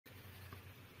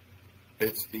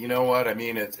It's, you know what, I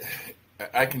mean,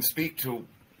 I can speak to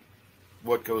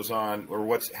what goes on or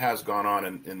what has gone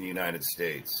on in the United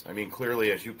States. I mean,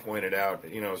 clearly, as you pointed out,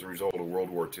 as a result of World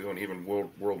War II and even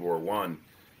World War I,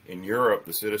 in Europe,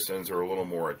 the citizens are a little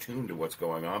more attuned to what's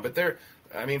going on. But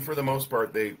I mean, for the most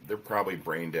part, they're probably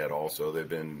brain dead. Also, they've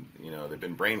been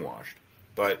brainwashed.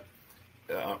 But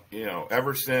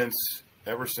ever since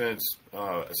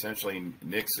essentially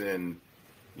Nixon,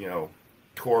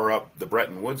 tore up the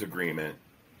Bretton Woods Agreement.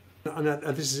 And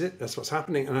this is it. That's what's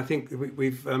happening. And I think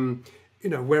we've,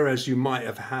 whereas you might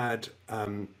have had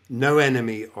no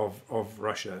enemy of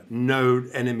Russia, no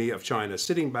enemy of China,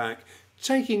 sitting back,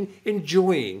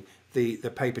 enjoying the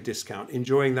paper discount,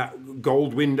 enjoying that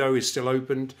gold window is still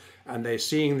opened, and they're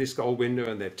seeing this gold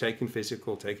window, and they're taking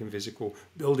physical,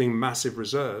 building massive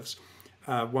reserves,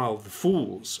 while the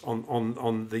fools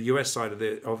on the US side of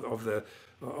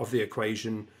the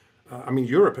equation. I mean,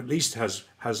 Europe at least has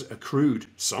accrued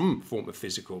some form of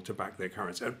physical to back their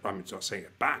currency. I'm not saying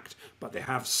it backed, but they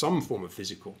have some form of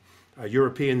physical.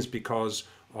 Europeans, because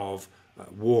of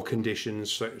war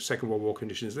conditions, Second World War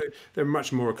conditions, they're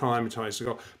much more acclimatized to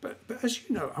gold. But as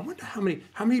you know, I wonder how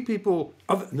many people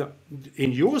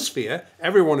in your sphere,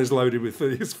 everyone is loaded with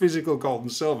this physical gold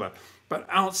and silver. But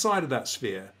outside of that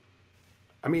sphere,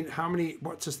 I mean,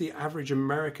 what does the average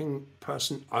American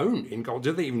person own in gold?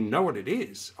 Do they even know what it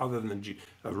is other than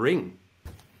a ring?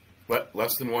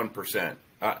 Less than 1%.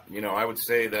 I would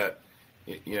say that,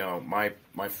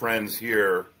 my friends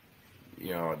here,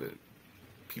 the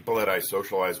people that I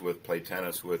socialize with, play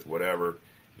tennis with, whatever,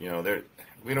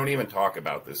 we don't even talk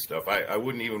about this stuff. I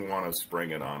wouldn't even want to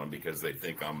spring it on them because they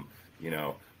think I'm,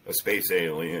 a space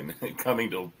alien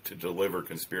coming to deliver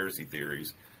conspiracy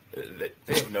theories. They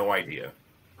have no idea.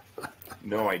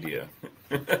 No idea.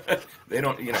 They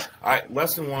don't,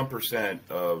 less than 1%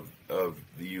 of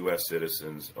the U.S.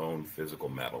 citizens own physical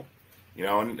metal.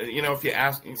 If you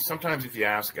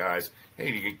ask guys,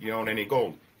 hey, do you own any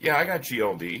gold? Yeah, I got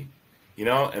GLD,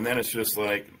 and then it's just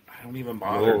like, I don't even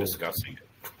bother discussing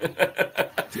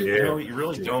it. You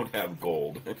really don't have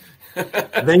gold.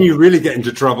 Then you really get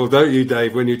into trouble, don't you,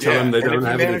 Dave, when you tell them they don't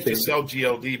have anything. If you manage to sell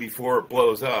GLD before it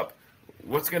blows up,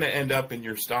 what's going to end up in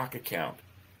your stock account?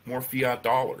 More fiat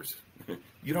dollars.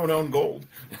 You don't own gold.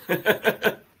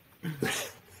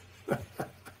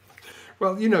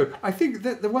 Well, I think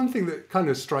that the one thing that kind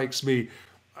of strikes me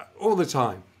all the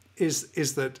time is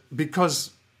that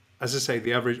because, as I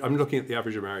say, I'm looking at the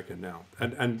average American now,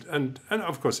 and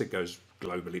of course it goes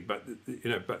globally, but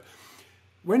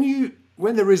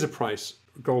when there is a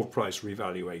gold price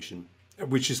revaluation,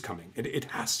 which is coming, it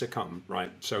has to come,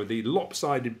 right? So the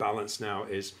lopsided balance now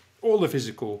is all the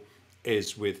physical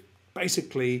is with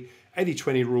basically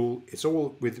 80-20 rule. It's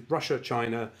all with Russia,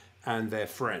 China, and their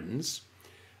friends.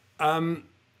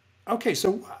 Okay,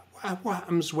 so what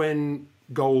happens when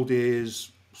gold is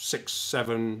 6,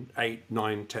 7, 8,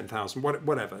 9, 10,000,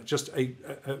 whatever, just a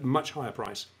much higher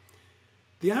price?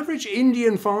 The average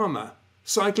Indian farmer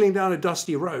cycling down a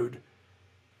dusty road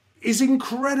is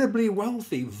incredibly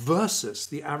wealthy versus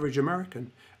the average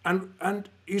American. And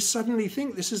you suddenly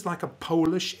think this is like a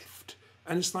polar shift.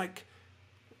 And it's like,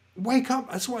 wake up.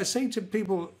 That's why I say to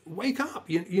people, wake up.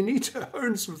 You need to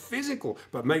own some physical,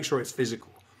 but make sure it's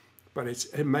physical. But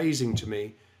it's amazing to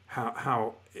me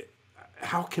how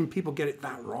can people get it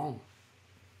that wrong?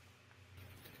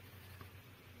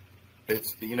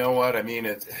 It's, you know what, I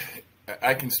mean,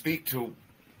 I can speak to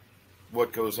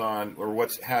what goes on or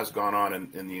what has gone on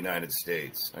in the United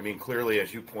States. I mean, clearly,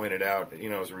 as you pointed out,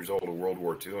 as a result of World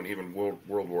War II and even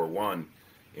World War I,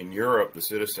 in Europe, the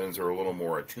citizens are a little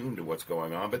more attuned to what's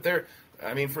going on. But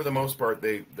for the most part,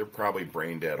 they're probably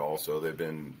brain dead. Also, they've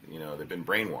been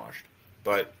brainwashed.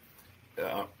 But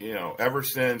ever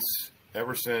since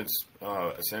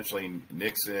essentially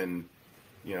Nixon,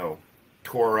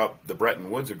 tore up the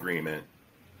Bretton Woods Agreement,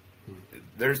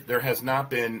 there has not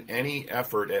been any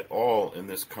effort at all in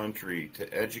this country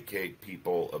to educate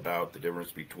people about the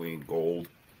difference between gold,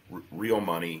 real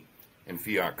money, and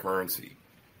fiat currency.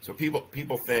 So people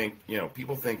think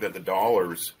that the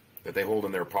dollars that they hold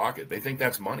in their pocket, they think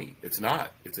that's money. It's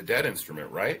not. It's a debt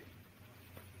instrument, right?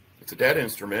 It's a debt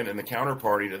instrument, and the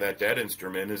counterparty to that debt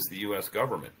instrument is the U.S.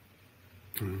 government.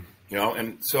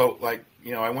 And so,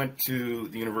 I went to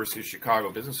the University of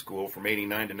Chicago Business School from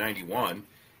 '89 to '91,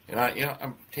 and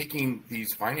I'm taking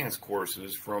these finance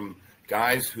courses from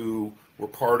guys who were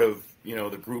part of,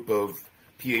 the group of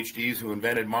PhDs who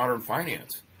invented modern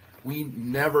finance. We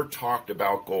never talked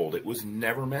about gold. It was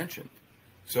never mentioned.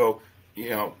 So,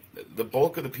 the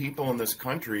bulk of the people in this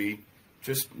country,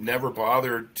 just never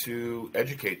bothered to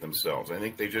educate themselves. I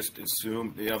think they just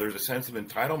assume, there's a sense of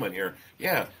entitlement here.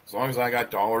 Yeah, as long as I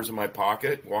got dollars in my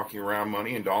pocket, walking around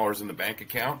money and dollars in the bank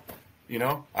account,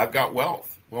 I've got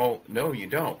wealth. Well, no, you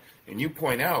don't. And you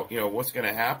point out, what's going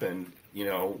to happen,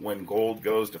 when gold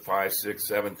goes to $5,000,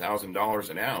 $6,000, $7,000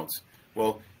 an ounce.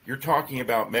 Well, you're talking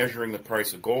about measuring the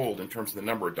price of gold in terms of the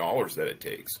number of dollars that it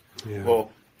takes. Yeah.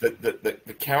 Well,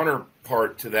 the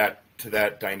counterpart to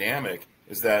that dynamic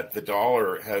is that the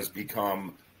dollar has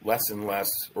become less and less,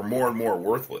 or more and more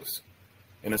worthless.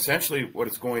 And essentially what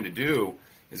it's going to do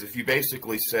is, if you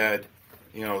basically said,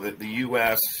 that the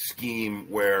U.S. scheme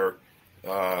where,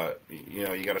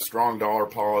 you got a strong dollar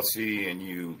policy and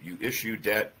you issue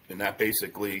debt, and that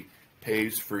basically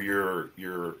pays for your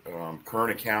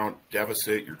current account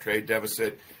deficit, your trade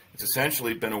deficit. It's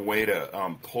essentially been a way to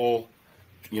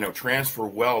transfer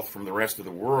wealth from the rest of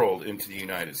the world into the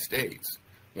United States.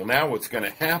 Well, now what's going to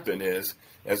happen is,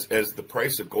 as the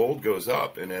price of gold goes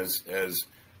up, and as the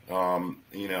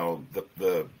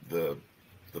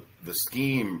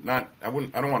scheme, I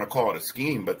don't want to call it a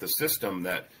scheme, but the system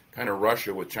that kind of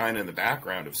Russia with China in the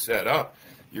background have set up,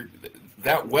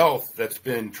 that wealth that's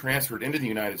been transferred into the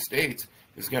United States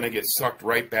is going to get sucked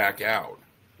right back out,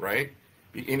 right?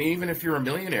 And even if you're a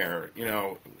millionaire,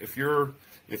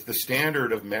 if the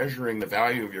standard of measuring the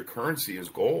value of your currency is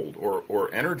gold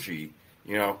or energy,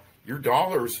 your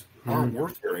dollars aren't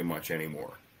worth very much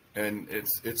anymore. And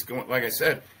it's going, like I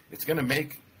said, it's going to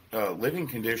make living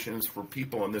conditions for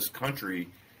people in this country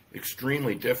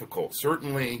extremely difficult.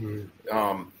 Certainly,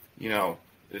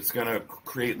 it's going to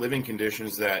create living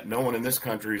conditions that no one in this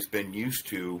country has been used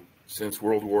to since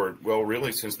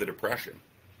really since the Depression,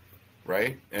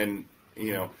 right? And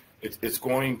it's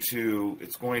going to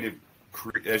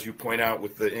as you point out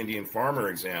with the Indian farmer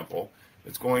example,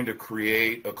 it's going to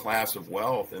create a class of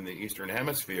wealth in the Eastern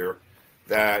Hemisphere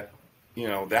that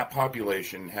that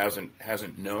population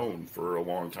hasn't known for a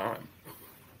long time,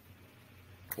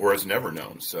 or has never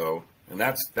known. So, and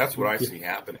that's what I see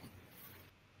happening.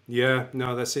 Yeah,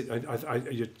 no, that's it.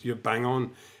 You're bang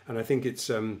on, and I think it's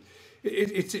I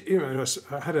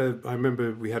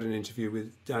remember we had an interview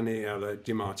with Daniela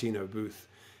DiMartino Booth,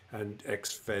 and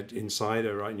ex-Fed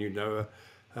insider, right? And her.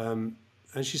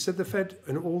 And she said the Fed,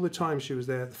 and all the time she was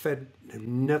there, the Fed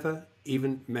never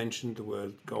even mentioned the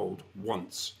word gold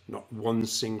once, not one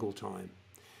single time.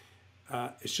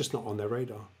 It's just not on their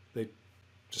radar. They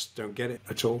just don't get it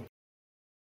at all.